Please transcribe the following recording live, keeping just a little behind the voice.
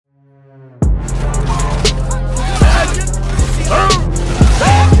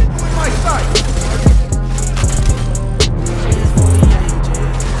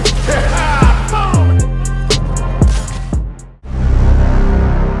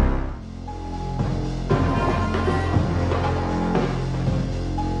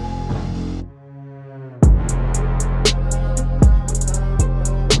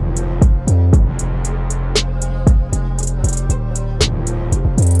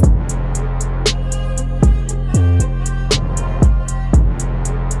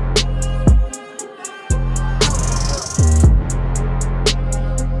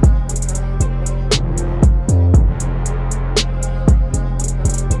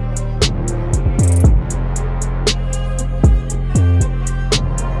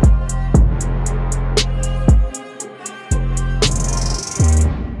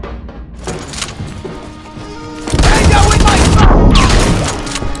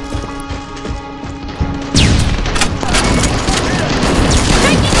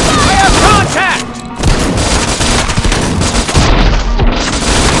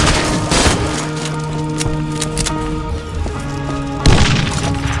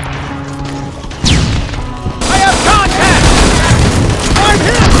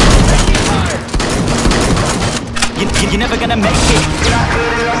gonna make it.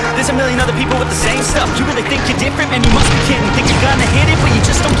 There's a million other people with the same stuff. You really think you're different? Man, you must be kidding. Think you're gonna hit it, but you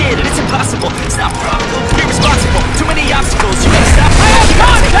just don't get it. It's impossible, it's not probable, irresponsible. Too many obstacles, you gotta stop. You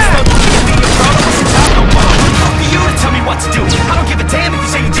gotta take it slow, you can't be a pro. Don't listen to no more. Who the fuck are you to tell me what to do? I don't give a damn if you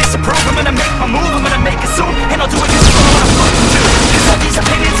say you disapprove. I'm gonna make my move, I'm gonna make it soon. And I'll do it just for what I fucking do. Cause all these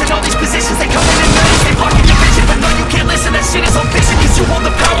opinions and all these positions, they come in millions, they blocking your vision. But no, you can't listen, that shit is all fiction. Cause you hold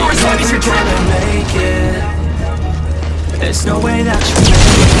the power as long as you're dreaming. Make it. There's no way that you make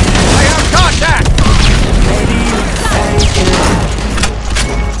it. I have contact! Maybe you can fake it,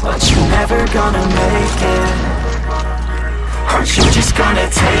 but you're never gonna make it. Aren't you just gonna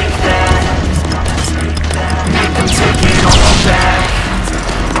take that? Make them take it all back.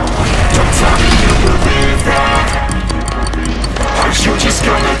 Don't tell me you believe that. Aren't you just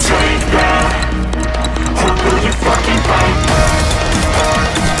gonna take that? Or will you fucking fight?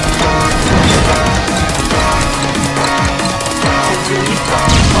 Will you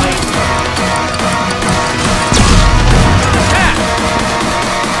fucking fight?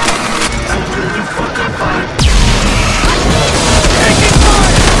 Will you fucking fight? Taking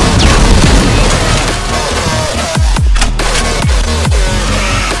fire!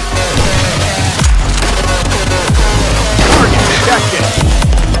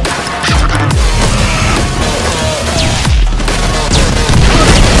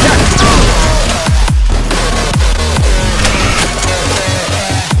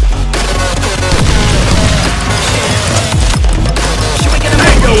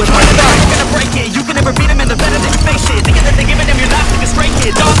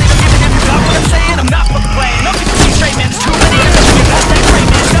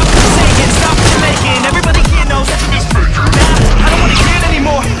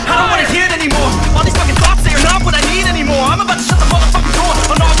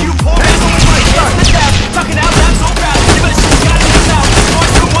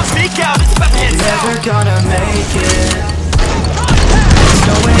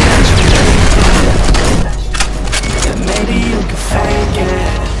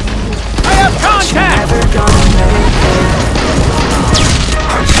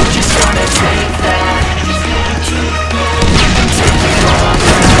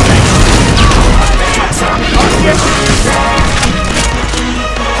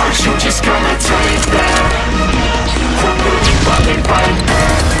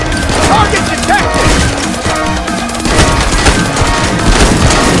 Target detected!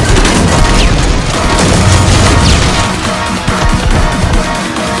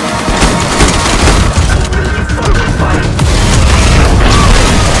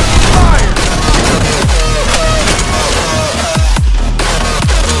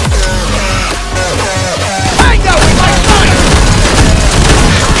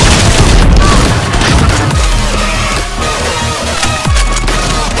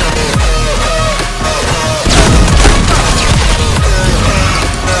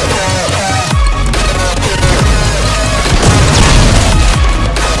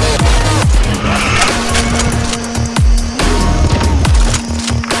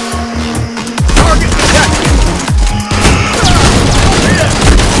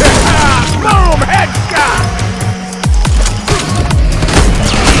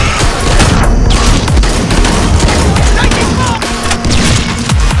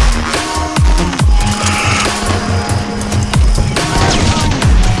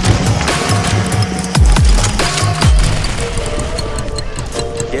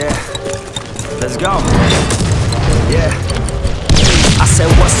 go. Yeah. I said,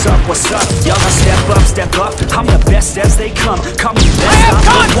 what's up, what's up? Y'all step up. I'm the best as they come. Call me best,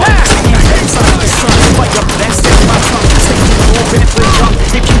 I'm the one. Taking bets out of the sun. But you're best as my tongue. Taking over for young.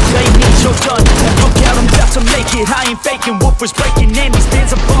 If you play me, you're done. Look out, I'm about to make it. I ain't faking. Woofers breaking in. These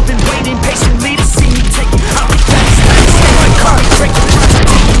bands are bumping, waiting patiently to see me take it. I'll be fast. Call me breaking.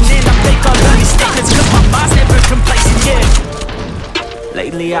 Taking in. I make all of these statements. Cause my mind's never complacent, yeah.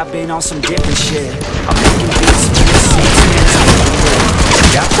 Lately I've been on some different shit. I'm making beats for the seats.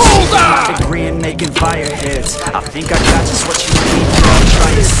 Hold on! My degree in making fire hits. I think I got just what you need. Girl,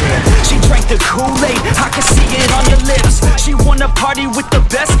 try to sit. She drank the Kool-Aid. I can see it on your lips. She wanna party with the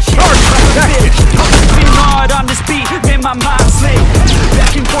best. I'm moving hard on this beat. Man, my mind's lit.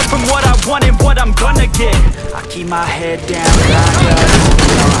 Back and forth from what I want and what I'm gonna get. I keep my head down, I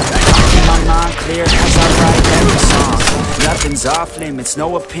keep my mind clear as I write every song. Nothing's off limits,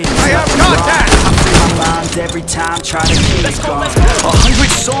 no opinions. I have contact! I free my mind every time, try to keep it going.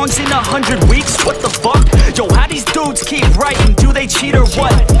 100 songs in 100 weeks, what the fuck? Yo, how these dudes keep writing? Do they cheat or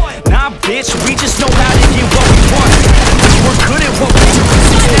what? Nah, bitch, we just know how to get what we want. We're good at what we do.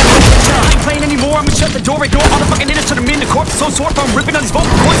 I ain't playing anymore, I'ma shut the door, ignore all the fucking haters, turn them into corpse.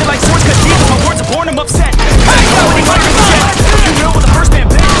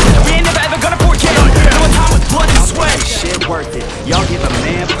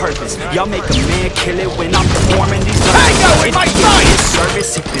 I'll make a man kill it when I'm performing these lines. Hey, yo, with my life!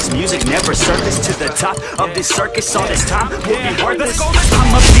 Service if this music never surfaced to the top of this circus, all this time will be worthless.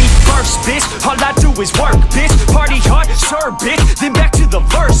 I'ma be first, bitch. All I do is work, bitch. Party hard, sure, bitch. Then back to the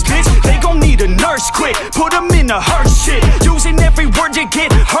verse, bitch. They gon' need a nurse quick. Put them in a hearse shit. Using every word you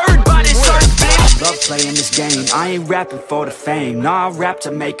get heard by this earth, bitch. Love playing this game. I ain't rapping for the fame. Nah, I rap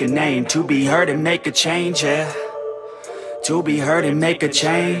to make a name. To be heard and make a change, yeah. To be heard and make a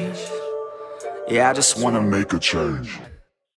change. Yeah, I just wanna make a change.